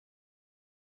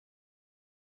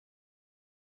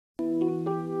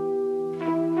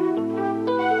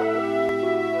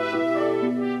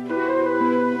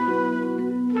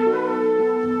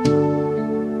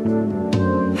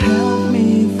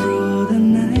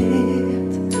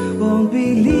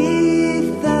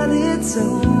it's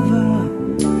over.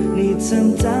 Need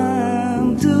some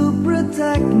time to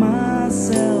protect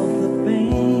myself. The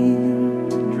pain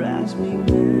drives me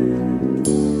mad.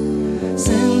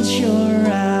 Since you're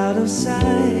out of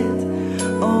sight,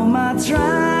 all my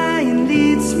trying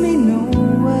leads me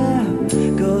nowhere.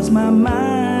 'Cause my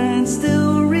mind's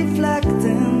still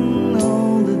reflecting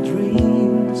all the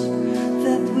dreams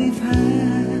that we've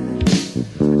had.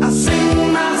 I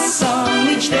sing my song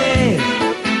each day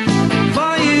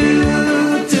for you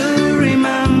to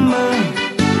remember,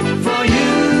 for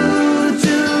you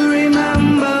to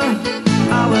remember.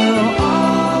 I will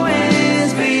always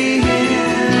be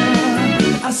here.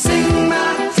 I sing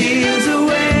my tears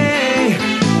away,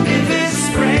 if it's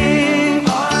spring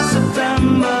or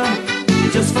September,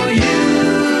 just for you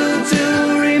to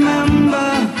remember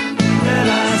that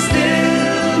I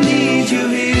still need you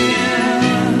here.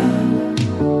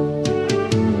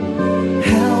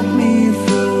 Help me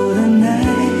through the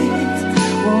night,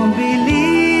 won't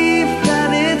believe that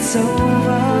it's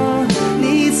over.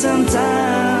 Need some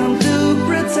time to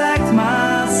protect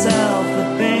myself. The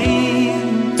pain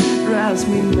drives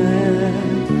me mad.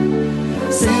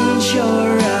 Since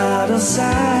you're out of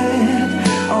sight,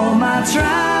 all my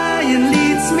trying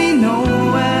leads me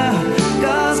nowhere.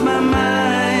 'Cause my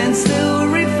mind's still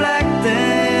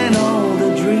reflecting all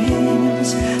the dreams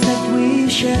that we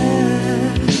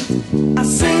shared. I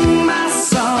sing my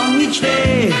song each day